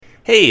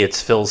Hey,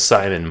 it's Phil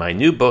Simon. My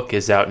new book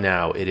is out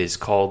now. It is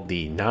called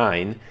The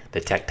Nine, The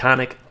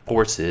Tectonic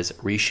Forces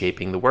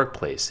Reshaping the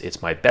Workplace.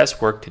 It's my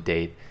best work to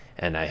date,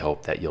 and I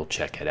hope that you'll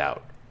check it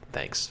out.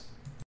 Thanks.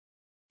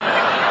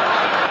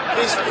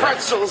 These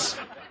pretzels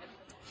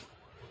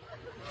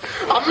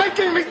are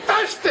making me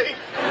thirsty!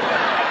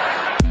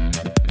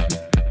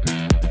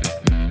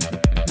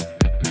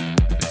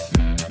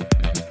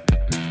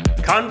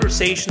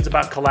 Conversations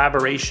about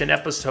Collaboration,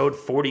 episode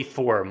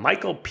 44.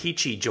 Michael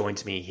Pici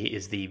joins me. He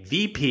is the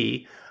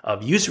VP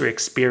of User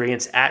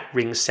Experience at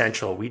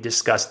RingCentral. We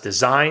discuss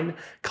design,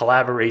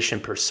 collaboration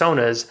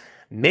personas,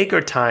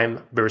 maker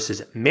time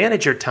versus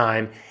manager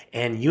time,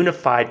 and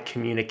unified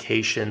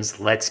communications.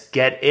 Let's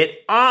get it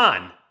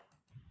on.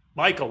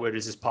 Michael, where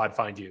does this pod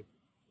find you?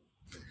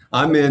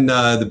 I'm in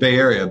the Bay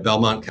Area,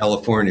 Belmont,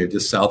 California,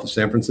 just south of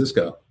San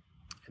Francisco.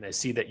 And I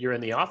see that you're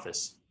in the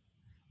office.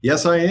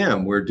 Yes, I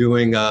am. We're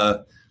doing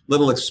a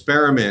little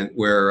experiment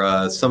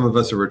where some of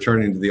us are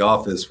returning to the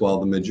office while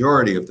the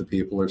majority of the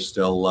people are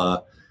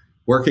still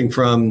working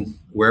from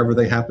wherever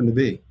they happen to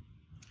be.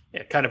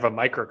 Yeah, kind of a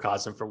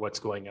microcosm for what's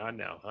going on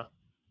now, huh?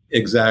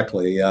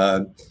 Exactly.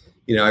 I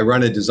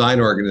run a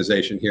design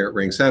organization here at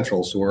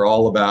RingCentral, so we're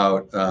all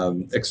about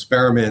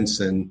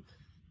experiments and,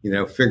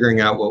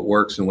 figuring out what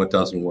works and what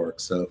doesn't work.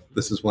 So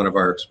this is one of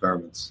our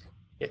experiments.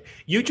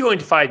 You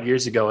joined 5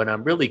 years ago, and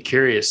I'm really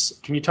curious.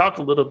 Can you talk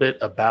a little bit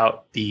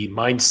about the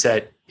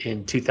mindset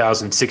in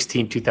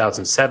 2016,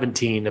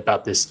 2017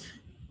 about this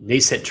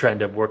nascent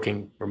trend of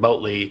working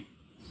remotely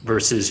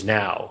versus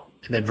now,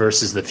 and then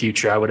versus the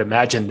future? I would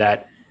imagine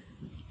that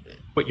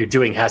what you're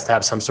doing has to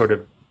have some sort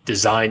of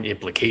design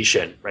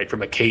implication, right?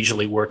 From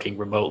occasionally working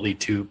remotely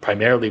to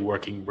primarily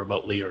working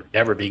remotely or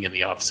never being in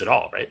the office at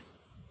all, right?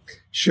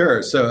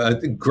 Sure. So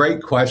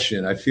great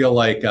question. I feel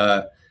like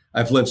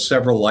I've lived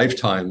several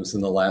lifetimes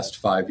in the last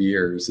 5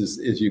 years,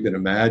 as you can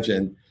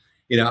imagine.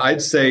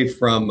 I'd say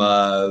from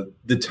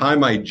the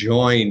time I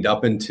joined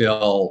up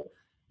until,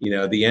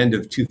 the end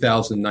of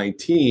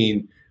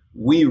 2019,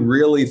 we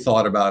really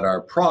thought about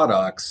our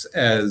products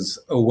as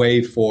a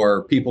way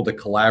for people to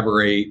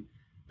collaborate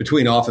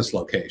between office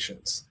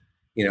locations.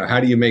 How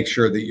do you make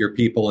sure that your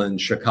people in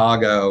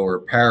Chicago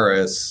or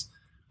Paris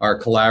are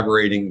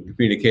collaborating,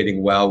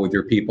 communicating well with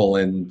your people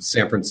in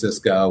San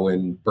Francisco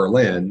and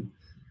Berlin?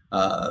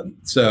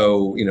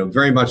 So,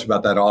 very much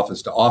about that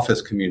office to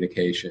office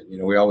communication.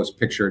 We always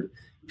pictured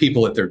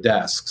people at their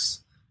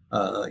desks.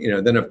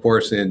 Then, of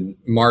course, in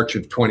March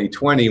of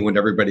 2020, when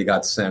everybody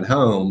got sent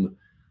home,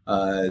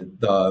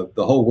 the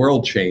whole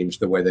world changed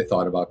the way they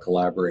thought about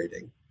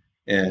collaborating.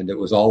 And it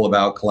was all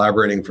about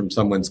collaborating from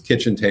someone's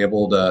kitchen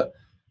table to,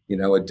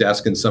 a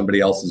desk in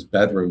somebody else's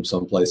bedroom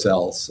someplace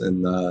else.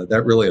 And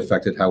that really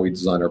affected how we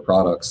design our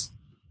products.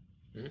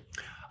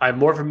 I'm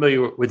more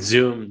familiar with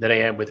Zoom than I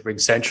am with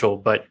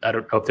RingCentral, but I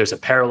don't know if there's a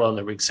parallel in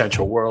the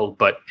RingCentral world,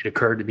 but it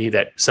occurred to me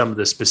that some of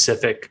the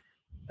specific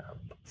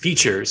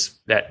features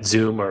that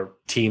Zoom or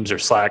Teams or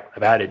Slack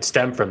have added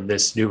stem from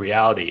this new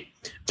reality.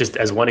 Just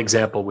as one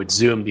example with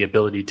Zoom, the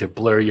ability to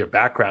blur your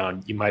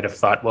background, you might have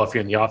thought, well, if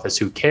you're in the office,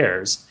 who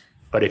cares?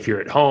 But if you're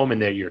at home and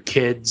they're your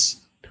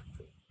kids,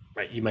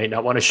 right, you might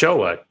not want to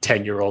show a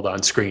 10-year-old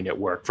on screen at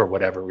work for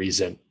whatever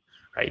reason,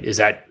 right? Is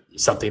that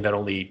something that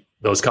only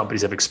those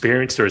companies have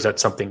experienced, or is that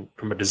something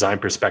from a design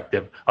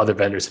perspective other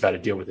vendors have had to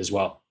deal with as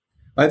well?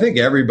 I think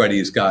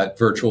everybody's got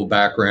virtual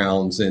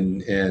backgrounds,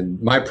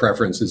 and my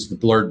preference is the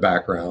blurred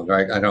background.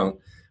 Right? I don't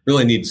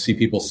really need to see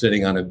people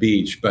sitting on a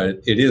beach,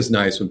 but it is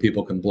nice when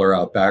people can blur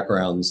out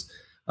backgrounds.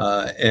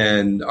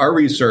 And our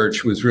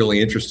research was really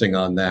interesting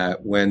on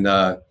that. When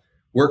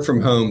work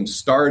from home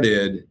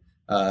started,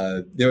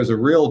 there was a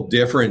real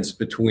difference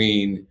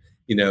between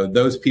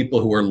those people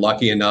who were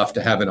lucky enough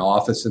to have an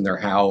office in their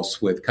house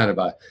with kind of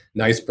a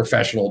nice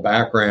professional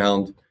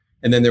background.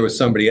 And then there was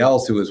somebody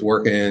else who was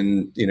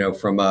working,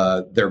 from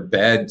their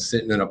bed,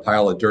 sitting in a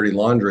pile of dirty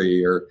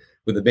laundry or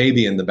with a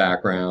baby in the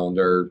background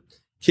or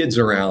kids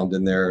around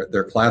in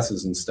their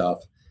classes and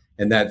stuff.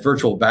 And that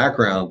virtual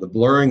background, the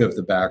blurring of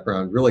the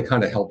background really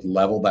kind of helped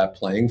level that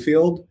playing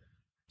field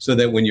so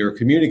that when you were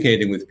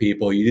communicating with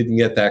people, you didn't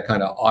get that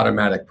kind of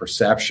automatic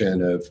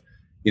perception of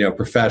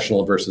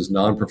professional versus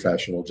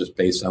non-professional just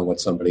based on what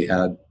somebody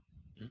had.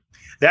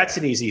 That's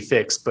an easy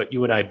fix, but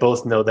you and I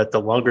both know that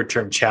the longer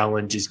term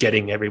challenge is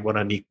getting everyone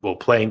on equal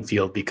playing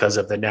field because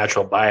of the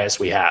natural bias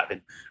we have.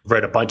 And I've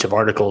read a bunch of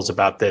articles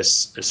about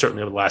this,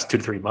 certainly over the last 2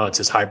 to 3 months,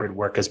 as hybrid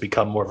work has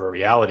become more of a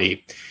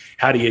reality.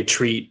 How do you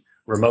treat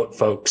remote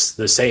folks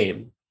the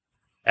same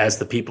as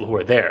the people who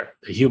are there?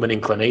 The human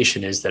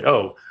inclination is that,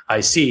 oh,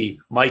 I see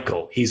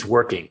Michael, he's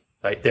working.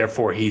 Right?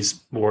 Therefore, he's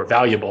more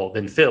valuable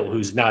than Phil,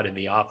 who's not in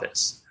the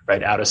office,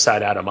 right? Out of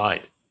sight, out of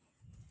mind.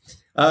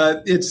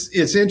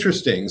 It's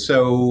interesting.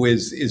 So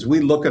as we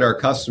look at our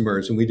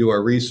customers and we do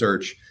our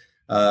research,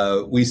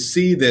 we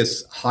see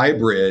this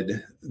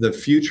hybrid, the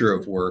future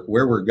of work,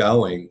 where we're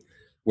going,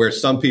 where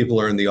some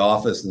people are in the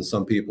office and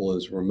some people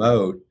is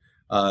remote,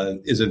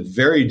 is a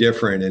very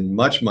different and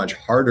much, much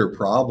harder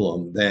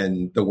problem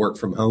than the work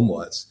from home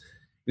was.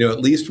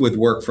 at least with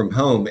work from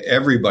home,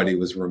 everybody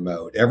was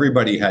remote.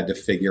 Everybody had to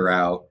figure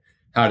out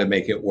how to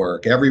make it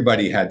work.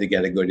 Everybody had to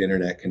get a good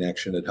internet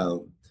connection at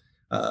home.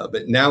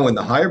 But now in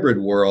the hybrid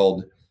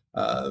world,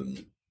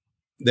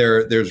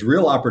 there's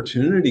real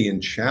opportunity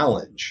and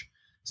challenge.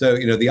 So,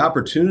 the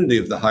opportunity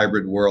of the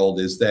hybrid world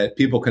is that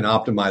people can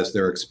optimize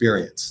their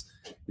experience.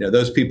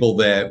 Those people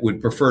that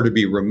would prefer to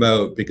be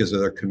remote because of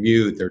their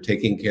commute, they're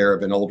taking care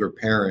of an older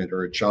parent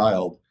or a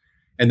child.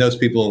 And those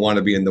people who want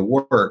to be in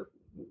the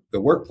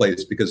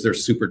workplace because they're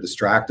super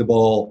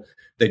distractible.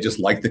 They just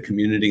like the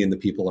community and the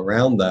people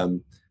around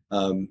them.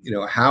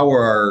 How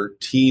are our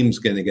teams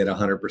going to get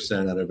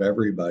 100% out of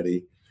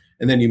everybody?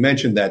 And then you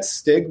mentioned that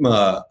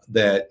stigma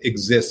that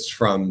exists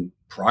from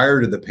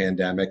prior to the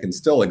pandemic and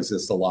still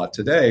exists a lot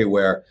today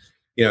where,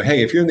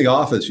 hey, if you're in the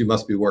office, you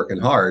must be working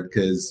hard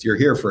because you're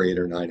here for 8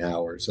 or 9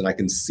 hours and I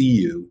can see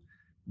you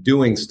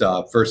doing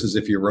stuff versus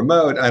if you're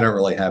remote, I don't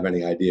really have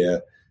any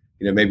idea.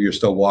 Maybe you're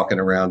still walking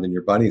around in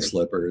your bunny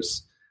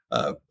slippers.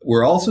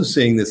 We're also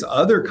seeing this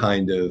other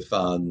kind of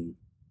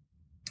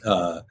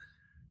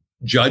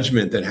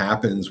judgment that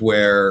happens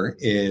where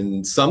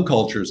in some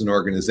cultures and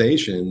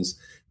organizations,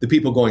 the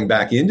people going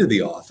back into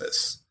the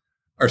office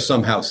are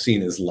somehow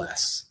seen as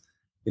less.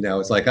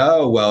 It's like,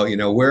 oh, well,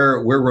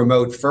 we're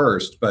remote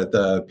first, but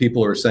the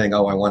people who are saying,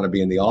 oh, I want to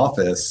be in the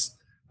office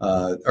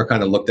are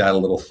kind of looked at a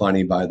little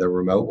funny by the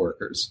remote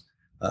workers.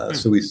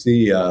 So we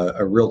see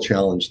a real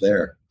challenge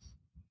there.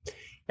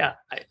 Yeah,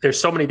 there's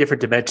so many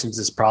different dimensions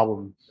to this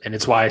problem, and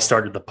it's why I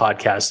started the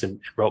podcast and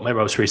wrote my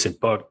most recent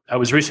book. I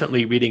was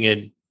recently reading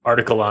an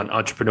article on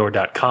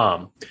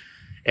entrepreneur.com,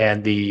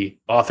 and the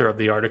author of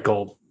the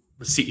article,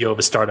 the CEO of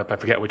a startup, I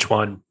forget which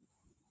one,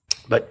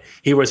 but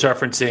he was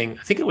referencing,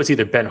 I think it was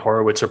either Ben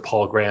Horowitz or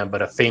Paul Graham,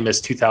 but a famous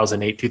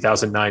 2008,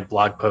 2009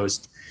 blog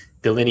post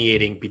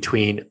delineating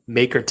between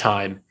maker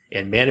time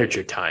and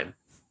manager time.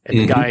 And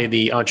the guy in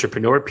the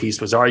entrepreneur piece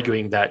was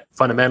arguing that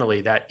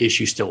fundamentally that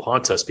issue still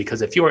haunts us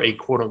because if you're a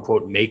quote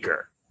unquote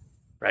maker,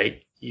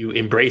 right, you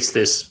embrace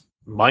this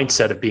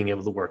mindset of being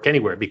able to work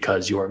anywhere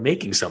because you are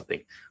making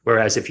something.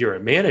 Whereas if you're a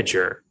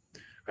manager,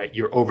 right,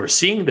 you're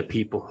overseeing the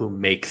people who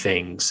make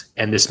things,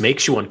 and this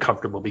makes you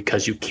uncomfortable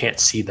because you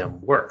can't see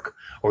them work,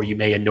 or you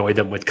may annoy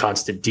them with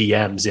constant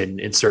DMs and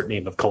insert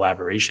name of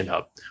collaboration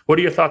hub. What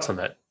are your thoughts on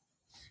that?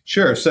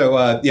 Sure. So,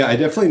 I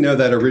definitely know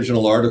that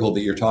original article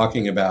that you're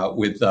talking about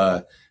with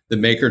the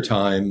maker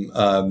time.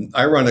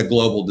 I run a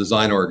global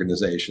design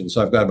organization,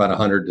 so I've got about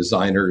 100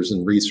 designers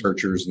and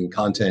researchers and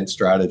content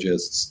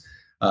strategists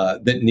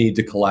that need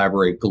to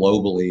collaborate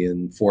globally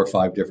in 4 or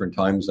 5 different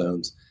time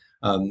zones.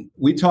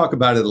 We talk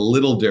about it a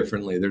little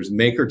differently. There's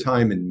maker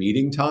time and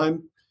meeting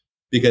time,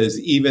 because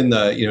even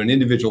an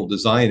individual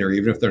designer,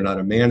 even if they're not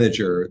a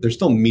manager, there's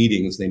still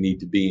meetings they need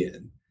to be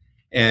in.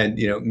 And,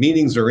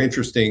 meetings are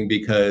interesting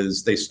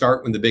because they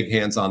start when the big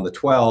hand's on the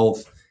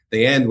 12,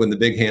 they end when the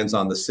big hand's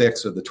on the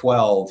 6 or the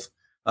 12.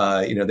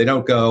 They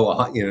don't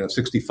go,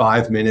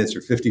 65 minutes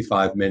or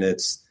 55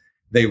 minutes.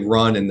 They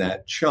run in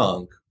that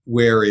chunk.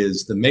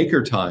 Whereas the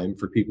maker time,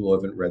 for people who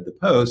haven't read the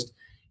post,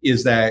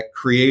 is that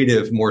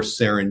creative, more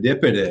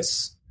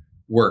serendipitous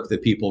work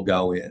that people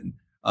go in.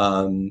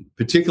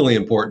 Particularly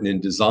important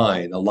in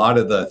design. A lot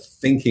of the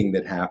thinking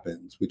that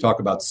happens, we talk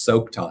about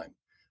soak time,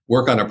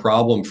 work on a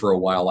problem for a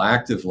while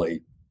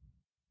actively,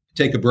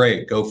 take a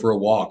break, go for a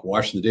walk,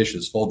 wash the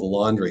dishes, fold the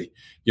laundry.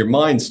 Your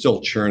mind's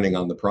still churning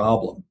on the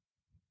problem,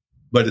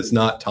 but it's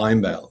not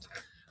time bound.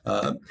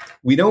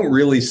 We don't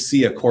really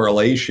see a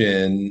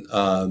correlation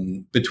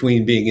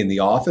between being in the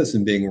office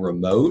and being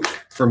remote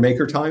for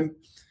maker time.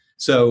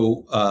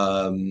 So,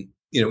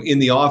 in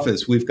the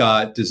office, we've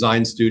got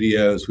design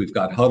studios, we've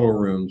got huddle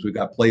rooms, we've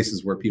got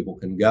places where people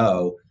can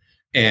go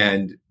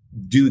and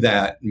do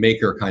that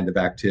maker kind of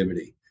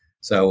activity.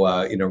 So,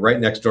 right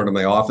next door to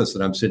my office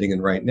that I'm sitting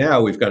in right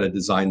now, we've got a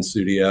design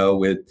studio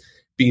with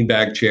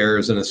beanbag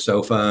chairs and a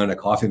sofa and a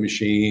coffee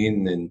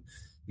machine and,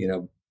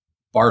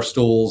 bar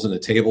stools and a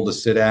table to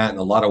sit at and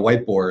a lot of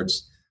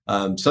whiteboards.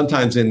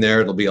 Sometimes in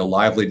there, it'll be a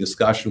lively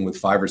discussion with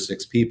 5 or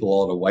 6 people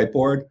all at a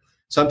whiteboard.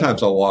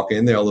 Sometimes I'll walk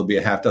in there, there'll be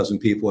a half dozen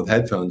people with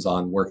headphones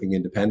on working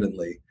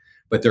independently,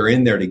 but they're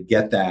in there to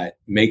get that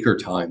maker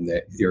time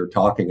that you're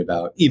talking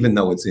about, even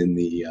though it's in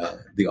the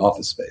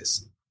office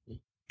space.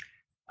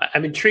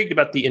 I'm intrigued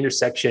about the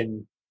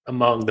intersection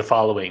among the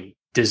following: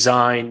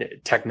 design,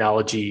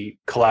 technology,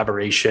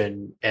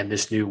 collaboration, and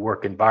this new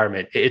work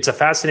environment. It's a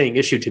fascinating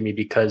issue to me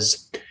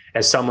because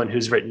as someone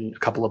who's written a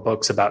couple of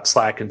books about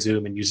Slack and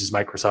Zoom and uses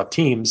Microsoft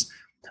Teams,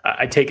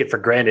 I take it for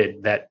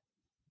granted that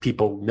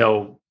people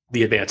know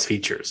the advanced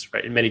features,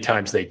 right? And many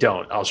times they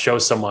don't. I'll show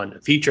someone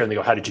a feature and they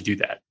go, how did you do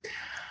that?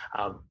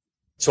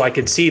 So I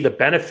can see the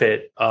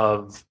benefit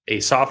of a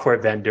software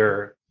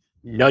vendor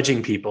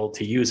nudging people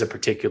to use a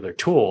particular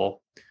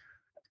tool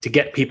to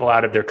get people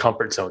out of their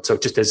comfort zone. So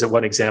just as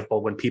one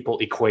example, when people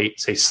equate,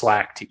 say,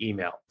 Slack to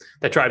email,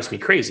 that drives me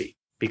crazy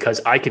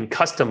because I can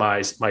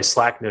customize my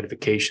Slack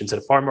notifications in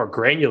a far more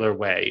granular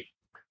way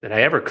than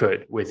I ever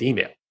could with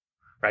email.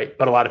 right?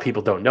 But a lot of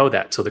people don't know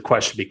that. So the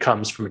question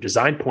becomes, from a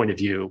design point of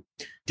view,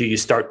 do you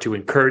start to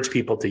encourage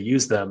people to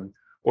use them?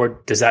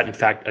 Or does that in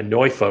fact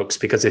annoy folks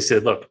because they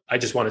said, look, I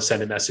just want to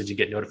send a message and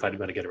get notified I'm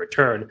going to get a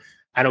return.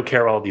 I don't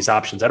care all these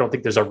options. I don't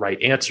think there's a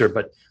right answer,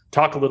 but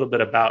talk a little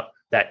bit about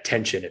that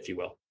tension, if you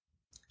will.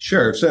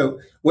 Sure. So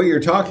what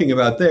you're talking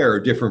about there are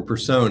different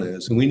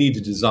personas, and we need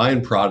to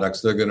design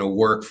products that are going to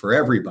work for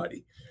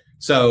everybody.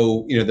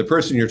 So, the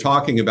person you're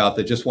talking about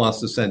that just wants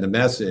to send a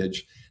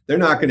message, they're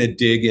not going to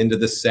dig into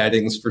the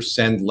settings for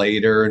send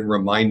later and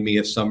remind me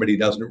if somebody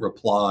doesn't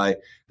reply.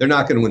 They're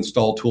not going to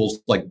install tools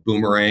like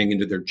Boomerang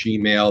into their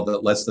Gmail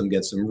that lets them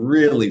get some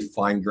really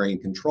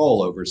fine-grained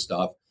control over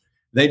stuff.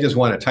 They just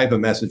want to type a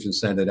message and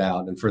send it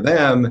out. And for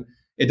them,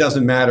 it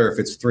doesn't matter if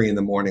it's 3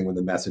 a.m. when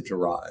the message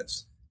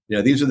arrives.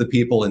 These are the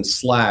people in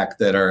Slack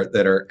that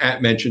are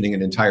at mentioning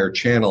an entire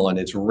channel and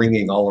it's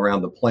ringing all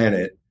around the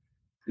planet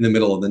in the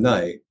middle of the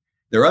night.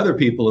 There are other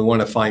people who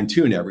want to fine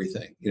tune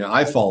everything.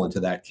 I fall into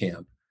that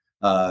camp.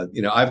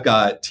 I've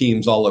got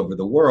teams all over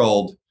the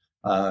world.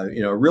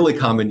 A really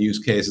common use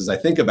case is I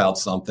think about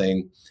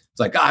something. It's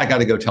like, I got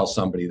to go tell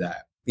somebody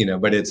that,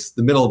 but it's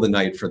the middle of the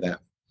night for them.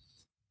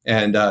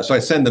 And so I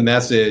send the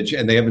message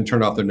and they haven't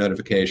turned off their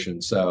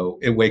notifications. So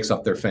it wakes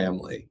up their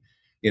family.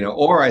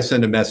 Or I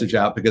send a message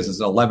out because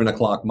it's 11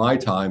 o'clock my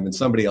time and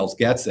somebody else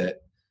gets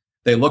it.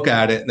 They look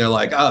at it and they're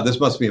like, oh, this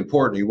must be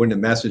important. You wouldn't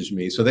have messaged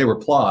me. So they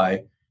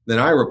reply, then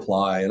I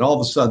reply. And all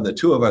of a sudden, the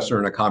two of us are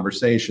in a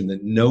conversation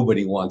that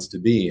nobody wants to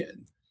be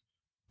in.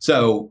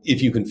 So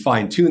if you can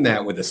fine tune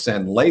that with a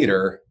send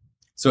later,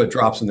 so it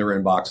drops in their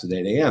inbox at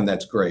 8 a.m.,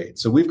 that's great.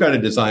 So we've got to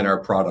design our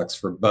products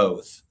for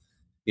both.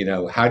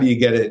 How do you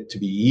get it to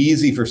be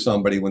easy for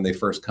somebody when they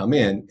first come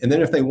in? And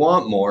then if they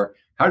want more,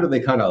 how do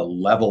they kind of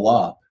level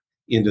up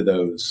into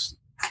those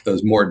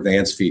more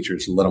advanced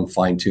features and let them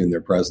fine tune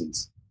their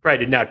presence?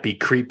 Right. And not be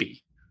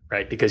creepy,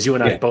 right? Because you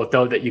and I both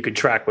know that you can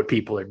track what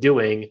people are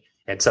doing.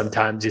 And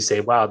sometimes you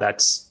say, wow,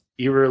 that's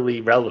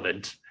eerily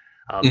relevant.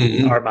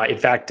 In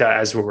fact,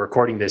 as we're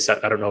recording this,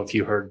 I don't know if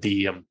you heard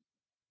the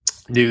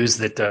news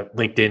that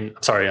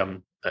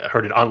I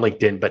heard it on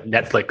LinkedIn, but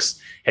Netflix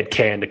had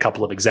canned a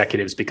couple of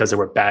executives because they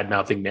were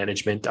bad-mouthing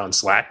management on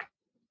Slack.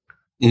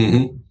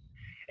 Mm-hmm.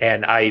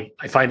 And I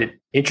find it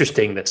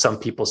interesting that some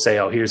people say,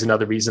 oh, here's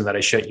another reason that I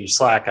shouldn't use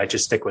Slack. I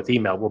just stick with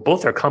email. Well,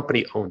 both are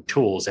company-owned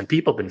tools, and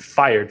people have been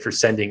fired for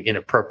sending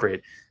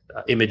inappropriate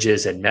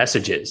images and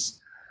messages.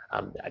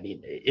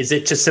 Is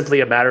it just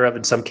simply a matter of,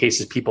 in some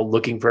cases, people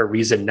looking for a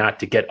reason not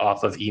to get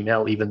off of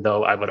email, even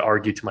though I would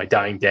argue to my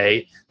dying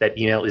day that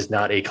email is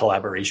not a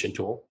collaboration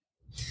tool?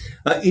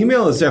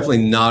 Email is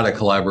definitely not a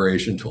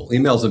collaboration tool.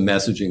 Email is a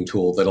messaging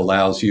tool that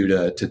allows you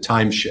to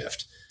time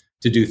shift,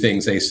 to do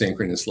things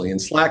asynchronously.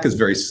 And Slack is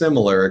very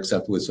similar,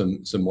 except with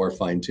some more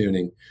fine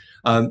tuning.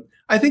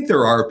 I think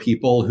there are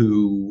people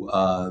who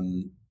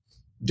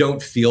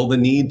don't feel the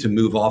need to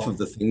move off of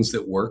the things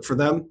that work for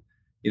them.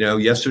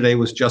 Yesterday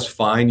was just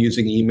fine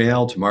using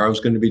email. Tomorrow's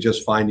going to be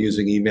just fine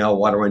using email.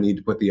 Why do I need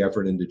to put the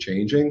effort into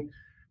changing?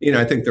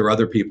 I think there are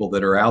other people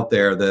that are out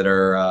there that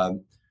are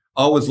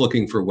always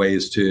looking for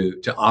ways to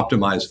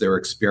optimize their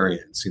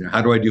experience.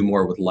 How do I do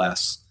more with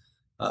less?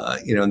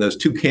 And those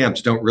two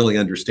camps don't really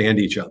understand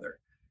each other.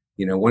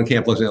 One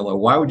camp looks at it like,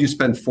 why would you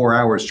spend 4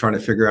 hours trying to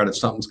figure out if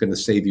something's going to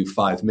save you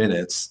 5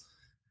 minutes?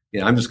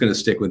 I'm just going to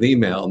stick with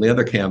email. And the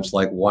other camp's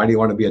like, why do you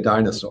want to be a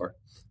dinosaur?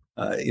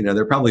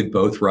 They're probably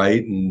both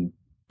right and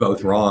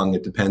both wrong.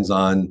 It depends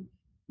on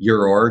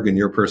your org and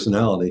your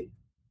personality.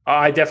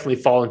 I definitely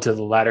fall into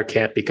the latter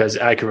camp because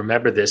I can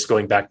remember this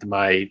going back to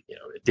my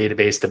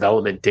database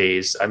development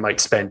days. I might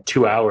spend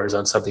 2 hours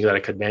on something that I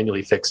could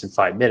manually fix in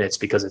 5 minutes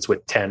because it's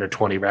with 10 or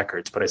 20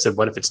 records. But I said,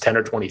 what if it's 10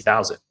 or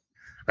 20,000?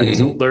 Right? Mm-hmm.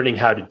 So learning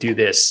how to do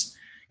this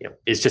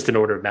is just an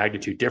order of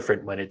magnitude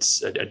different when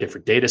it's a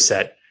different data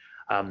set.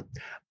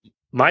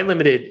 My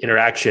limited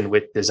interaction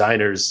with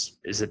designers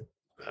is it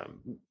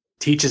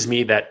teaches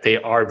me that they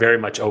are very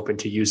much open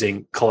to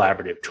using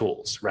collaborative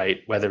tools, right?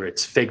 Whether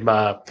it's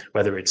Figma,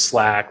 whether it's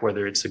Slack,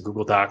 whether it's a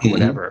Google Doc, or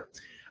whatever.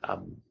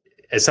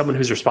 As someone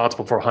who's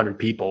responsible for 100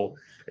 people,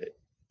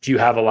 do you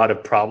have a lot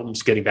of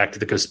problems getting back to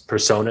the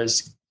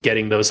personas,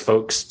 getting those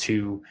folks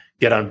to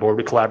get on board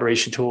with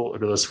collaboration tool, or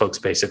do those folks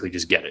basically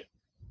just get it?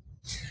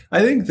 I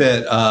think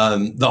that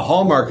the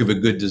hallmark of a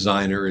good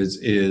designer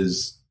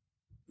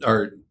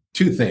are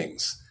two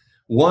things.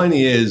 One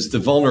is the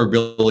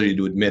vulnerability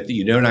to admit that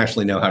you don't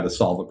actually know how to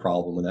solve a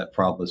problem when that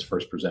problem is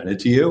first presented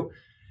to you,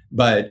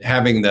 but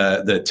having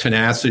the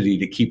tenacity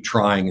to keep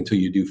trying until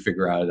you do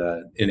figure out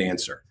an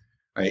answer.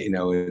 Right?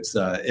 It's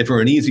if it were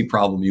an easy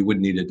problem, you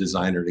wouldn't need a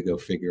designer to go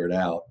figure it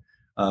out.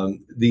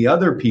 The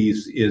other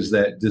piece is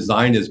that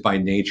design is by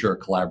nature a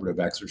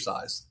collaborative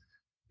exercise.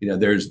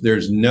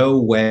 There's no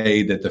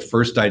way that the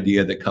first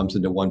idea that comes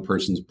into one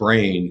person's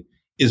brain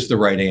is the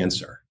right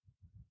answer.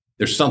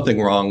 There's something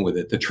wrong with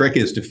it. The trick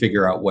is to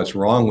figure out what's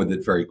wrong with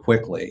it very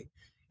quickly.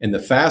 And the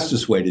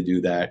fastest way to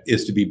do that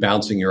is to be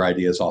bouncing your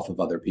ideas off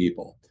of other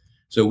people.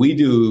 So we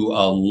do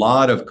a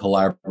lot of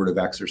collaborative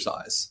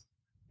exercise.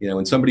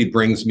 When somebody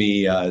brings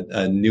me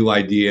a new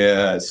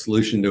idea, a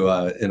solution to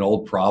an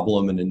old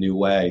problem in a new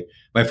way,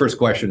 my first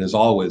question is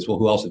always, well,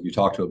 who else have you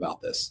talked to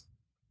about this?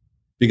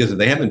 Because if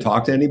they haven't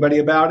talked to anybody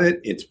about it,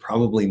 it's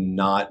probably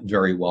not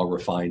very well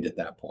refined at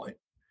that point.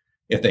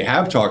 If they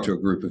have talked to a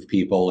group of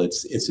people,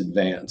 it's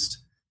advanced.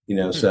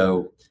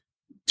 So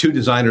two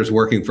designers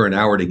working for an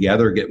hour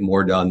together get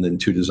more done than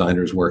two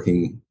designers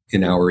working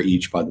an hour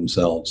each by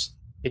themselves.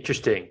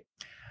 Interesting.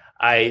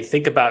 I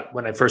think about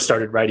when I first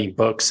started writing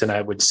books, and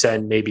I would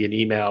send maybe an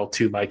email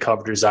to my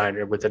cover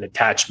designer with an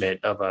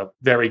attachment of a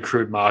very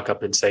crude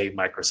mock-up in, say,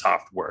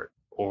 Microsoft Word,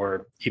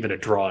 or even a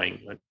drawing,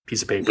 a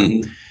piece of paper.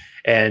 Mm-hmm.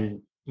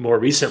 And more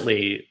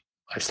recently,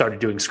 I started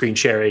doing screen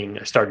sharing.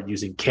 I started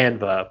using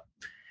Canva,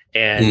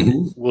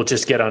 and we'll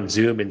just get on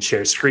Zoom and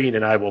share screen,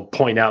 and I will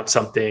point out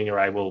something,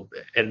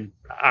 and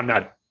I'm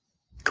not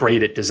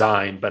great at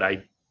design, but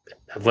I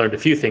have learned a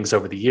few things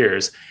over the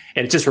years.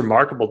 And it's just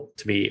remarkable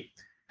to me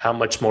how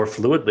much more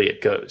fluidly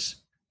it goes,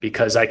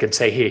 because I could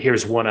say, hey,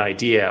 here's one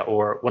idea.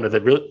 Or one of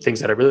the real things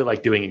that I really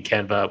like doing in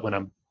Canva when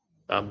I'm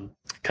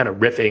kind of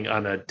riffing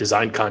on a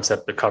design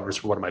concept that covers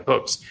for one of my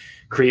books,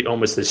 create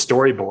almost this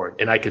storyboard.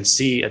 And I can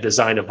see a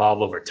design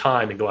evolve over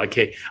time and go,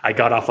 okay, I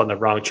got off on the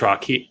wrong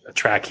track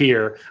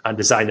here on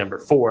design number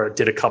 4,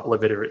 did a couple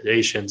of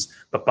iterations,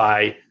 but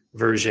by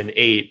version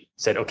 8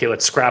 said, okay,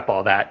 let's scrap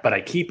all that, but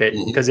I keep it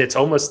because it's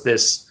almost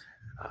this,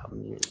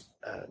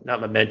 not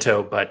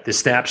memento, but the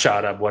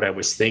snapshot of what I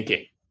was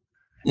thinking.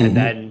 And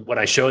then when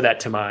I show that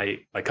to my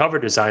cover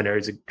designer,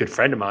 he's a good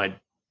friend of mine,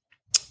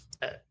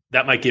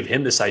 that might give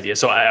him this idea.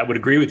 So I would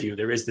agree with you.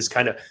 There is this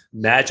kind of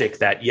magic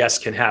that, yes,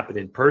 can happen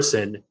in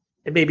person.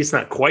 And maybe it's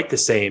not quite the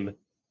same,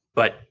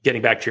 but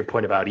getting back to your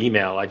point about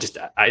email,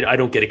 I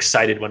don't get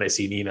excited when I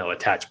see an email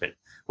attachment.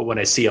 But when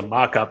I see a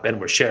mock-up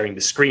and we're sharing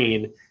the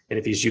screen, and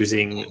if he's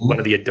using one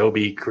of the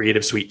Adobe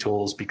Creative Suite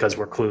tools, because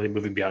we're clearly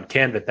moving beyond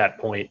Canva at that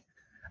point,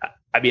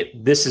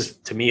 this is,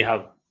 to me,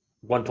 how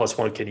 1 +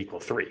 1 can equal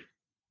 3.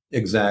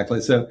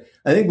 Exactly. So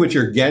I think what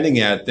you're getting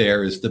at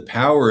there is the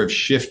power of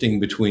shifting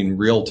between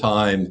real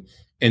time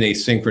and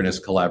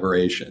asynchronous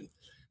collaboration.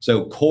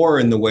 So core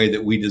in the way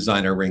that we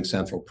design our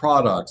RingCentral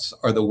products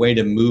are the way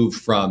to move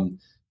from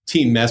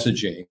team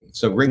messaging.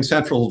 So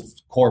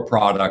RingCentral's core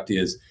product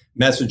is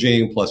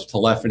messaging plus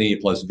telephony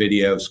plus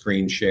video,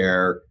 screen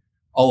share,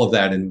 all of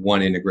that in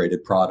one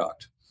integrated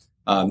product.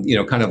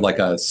 Kind of like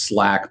a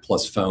Slack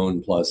plus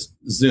phone plus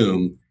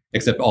Zoom,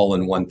 except all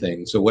in one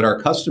thing. So what our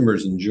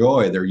customers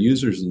enjoy, their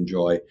users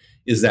enjoy,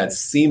 is that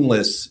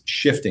seamless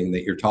shifting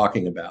that you're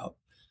talking about.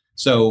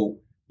 So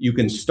you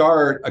can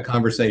start a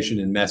conversation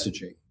in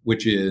messaging,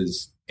 which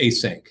is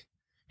async.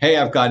 Hey,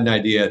 I've got an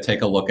idea.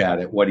 Take a look at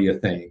it. What do you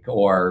think?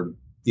 Or,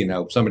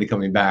 somebody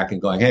coming back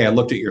and going, hey, I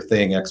looked at your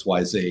thing,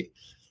 XYZ.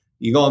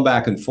 You're going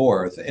back and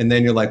forth. And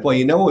then you're like, well,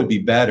 what would be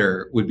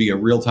better would be a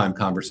real-time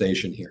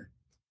conversation here.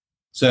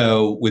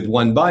 So with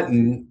one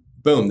button,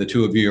 boom, the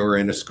two of you are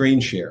in a screen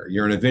share.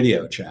 You're in a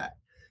video chat.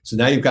 So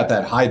now you've got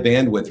that high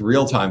bandwidth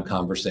real-time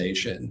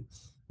conversation,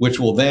 which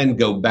will then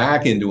go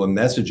back into a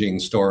messaging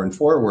store and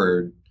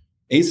forward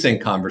async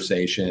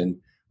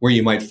conversation where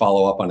you might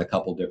follow up on a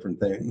couple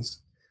different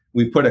things.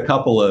 We put a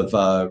couple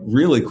of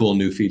really cool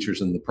new features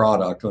in the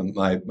product.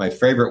 My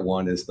favorite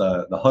one is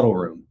the huddle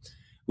room,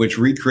 which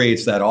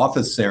recreates that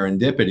office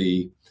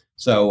serendipity.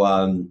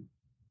 So,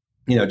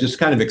 just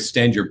kind of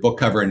extend your book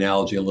cover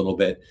analogy a little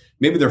bit.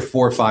 Maybe there are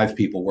 4 or 5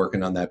 people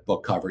working on that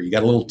book cover. You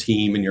got a little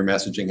team in your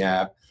messaging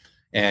app,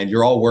 and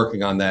you're all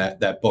working on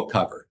that book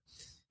cover.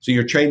 So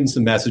you're trading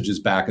some messages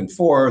back and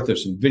forth.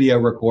 There's some video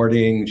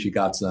recordings. You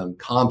got some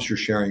comps you're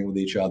sharing with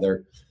each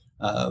other.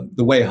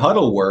 The way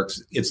Huddle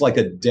works, it's like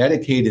a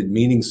dedicated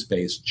meeting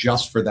space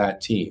just for that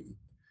team.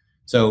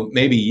 So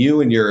maybe you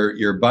and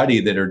your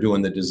buddy that are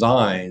doing the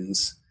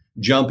designs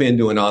jump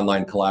into an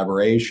online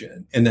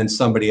collaboration, and then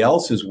somebody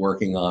else who's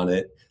working on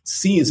it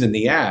sees in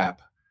the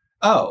app,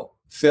 oh,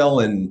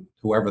 Phil and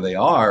whoever they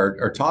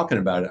are talking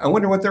about it. I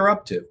wonder what they're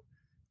up to.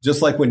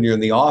 Just like when you're in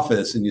the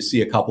office and you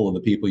see a couple of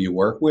the people you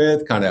work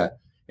with kind of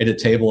at a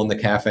table in the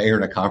cafe or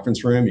in a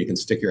conference room, you can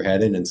stick your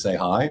head in and say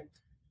hi.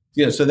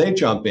 So they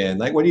jump in,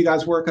 like, what are you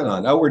guys working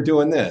on? Oh, we're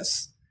doing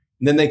this.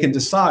 And then they can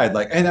decide,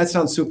 like, hey, that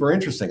sounds super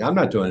interesting. I'm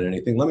not doing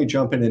anything. Let me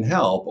jump in and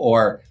help.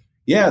 Or,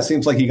 yeah, it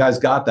seems like you guys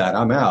got that.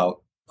 I'm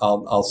out.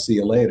 I'll see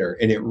you later.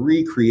 And it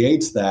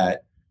recreates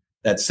that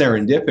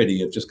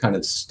serendipity of just kind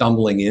of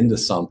stumbling into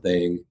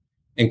something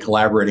and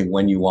collaborating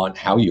when you want,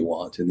 how you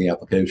want in the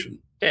application.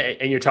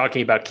 And you're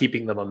talking about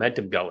keeping the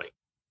momentum going,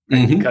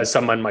 right? Because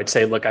someone might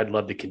say, look, I'd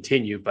love to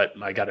continue, but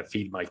I got to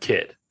feed my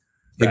kid.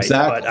 Right?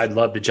 Exactly. But I'd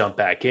love to jump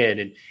back in.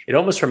 And it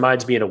almost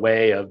reminds me in a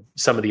way of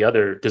some of the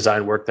other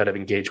design work that I've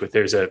engaged with.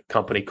 There's a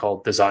company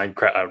called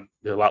a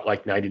lot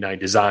like 99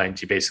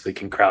 Designs. You basically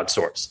can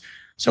crowdsource.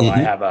 So I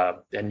have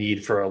a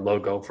need for a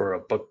logo for a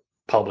book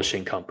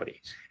publishing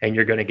company, and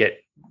you're going to get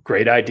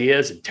great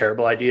ideas and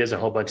terrible ideas and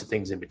a whole bunch of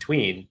things in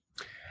between.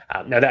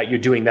 Now that you're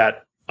doing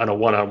that on a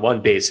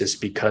one-on-one basis,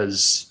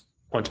 because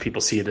once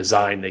people see a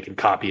design, they can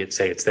copy it,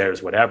 say it's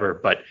theirs, whatever.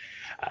 But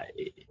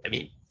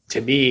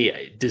to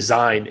me,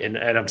 design, and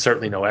I'm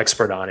certainly no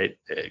expert on it,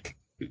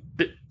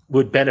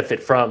 would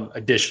benefit from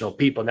additional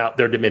people. Now,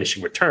 they're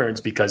diminishing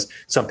returns because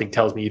something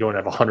tells me you don't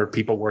have 100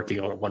 people working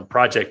on one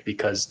project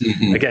because,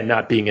 again,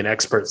 not being an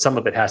expert, some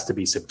of it has to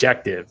be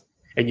subjective.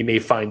 And you may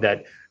find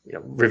that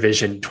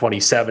revision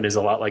 27 is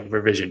a lot like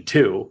revision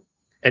 2.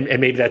 And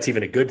maybe that's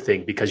even a good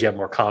thing because you have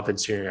more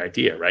confidence in your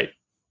idea, right?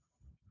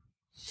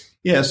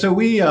 Yeah, so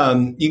you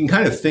can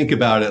kind of think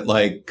about it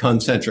like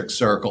concentric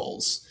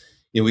circles.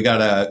 We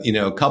got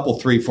a couple,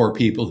 3, 4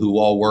 people who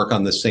all work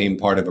on the same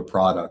part of a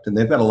product, and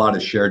they've got a lot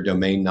of shared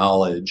domain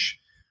knowledge,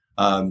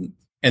 and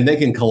they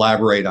can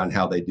collaborate on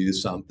how they do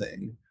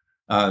something.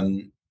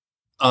 On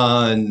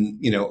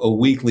a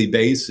weekly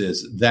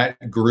basis,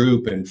 that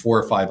group and 4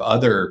 or 5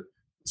 other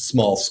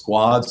small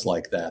squads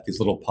like that, these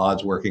little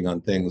pods working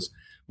on things,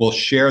 will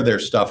share their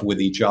stuff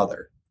with each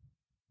other.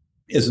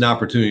 Is an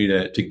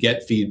opportunity to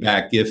get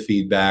feedback, give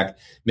feedback,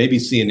 maybe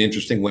see an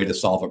interesting way to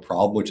solve a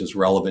problem which is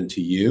relevant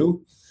to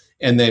you.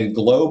 And then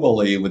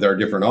globally, with our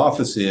different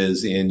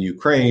offices in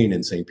Ukraine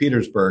and St.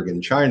 Petersburg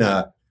and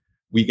China,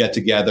 we get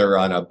together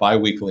on a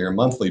biweekly or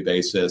monthly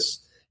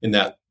basis in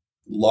that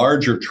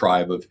larger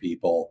tribe of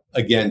people,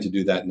 again, to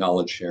do that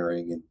knowledge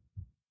sharing and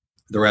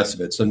the rest of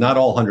it. So not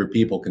all 100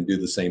 people can do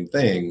the same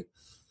thing,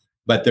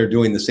 but they're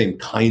doing the same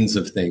kinds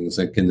of things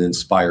that can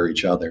inspire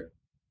each other.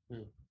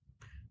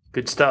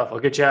 Good stuff. I'll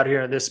get you out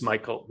here on this,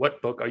 Michael.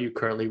 What book are you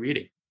currently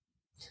reading?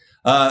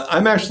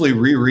 I'm actually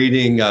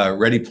rereading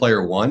Ready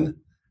Player One.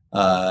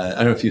 I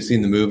don't know if you've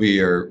seen the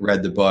movie or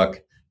read the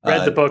book.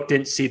 Read the book,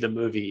 didn't see the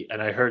movie,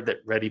 and I heard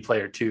that Ready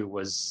Player 2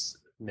 was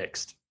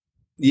mixed.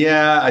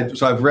 Yeah,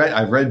 so I've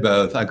read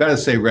both. I've got to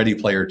say Ready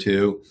Player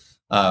 2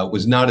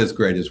 was not as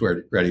great as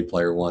Ready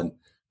Player One.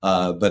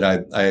 But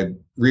I'm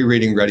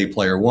rereading Ready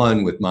Player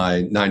One with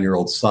my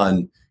 9-year-old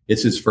son.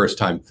 It's his first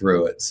time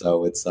through it,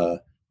 so it's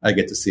I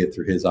get to see it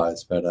through his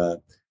eyes, but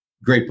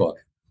great book.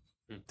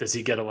 Does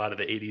he get a lot of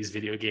the 80s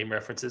video game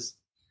references?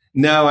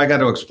 No, I got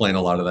to explain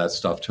a lot of that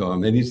stuff to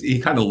him. And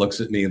he kind of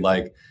looks at me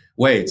like,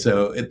 wait,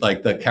 so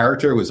the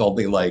character was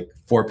only like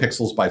 4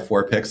 pixels by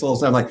 4 pixels?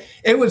 And I'm like,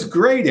 it was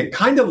great. It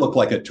kind of looked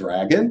like a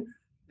dragon.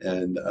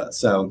 And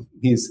so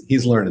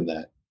he's learning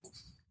that.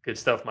 Good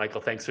stuff,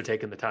 Michael. Thanks for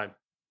taking the time.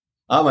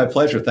 My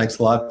pleasure. Thanks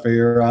a lot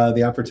for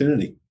the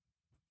opportunity.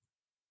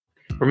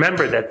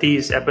 Remember that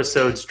these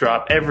episodes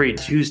drop every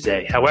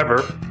Tuesday.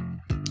 However,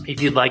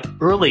 if you'd like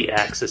early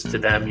access to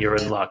them, you're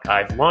in luck.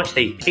 I've launched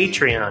a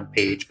Patreon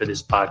page for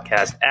this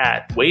podcast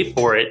at, wait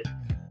for it,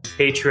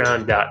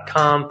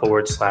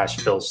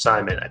 patreon.com/Phil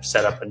Simon. I've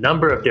set up a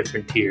number of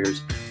different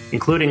tiers,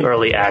 including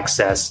early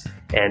access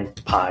and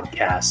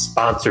podcast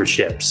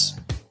sponsorships.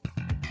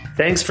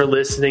 Thanks for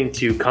listening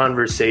to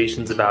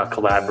Conversations About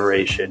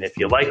Collaboration. If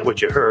you like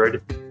what you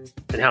heard,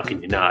 then how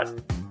can you not?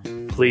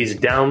 Please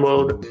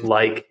download,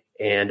 like,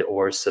 and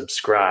or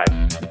subscribe.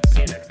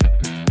 See you next time.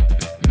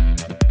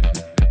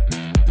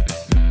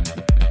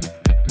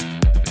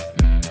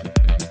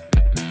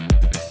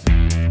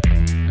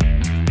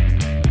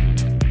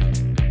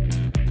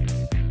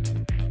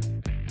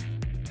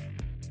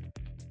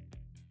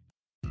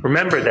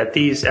 Remember that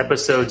these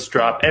episodes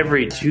drop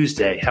every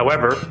Tuesday.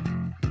 However,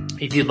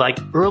 if you'd like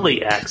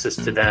early access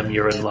to them,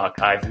 you're in luck.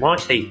 I've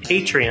launched a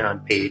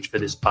Patreon page for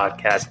this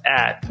podcast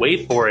at,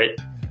 wait for it,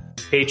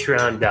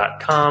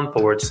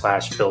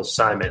 patreon.com/Phil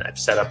Simon. I've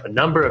set up a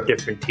number of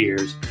different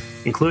tiers,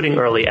 including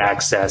early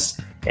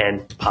access and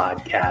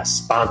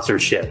podcast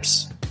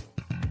sponsorships.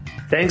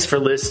 Thanks for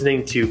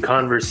listening to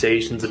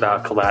Conversations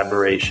About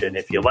Collaboration.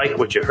 If you like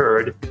what you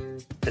heard,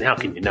 then how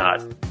can you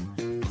not?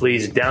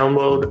 Please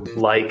download,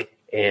 like,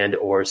 and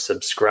or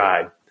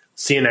subscribe.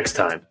 See you next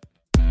time.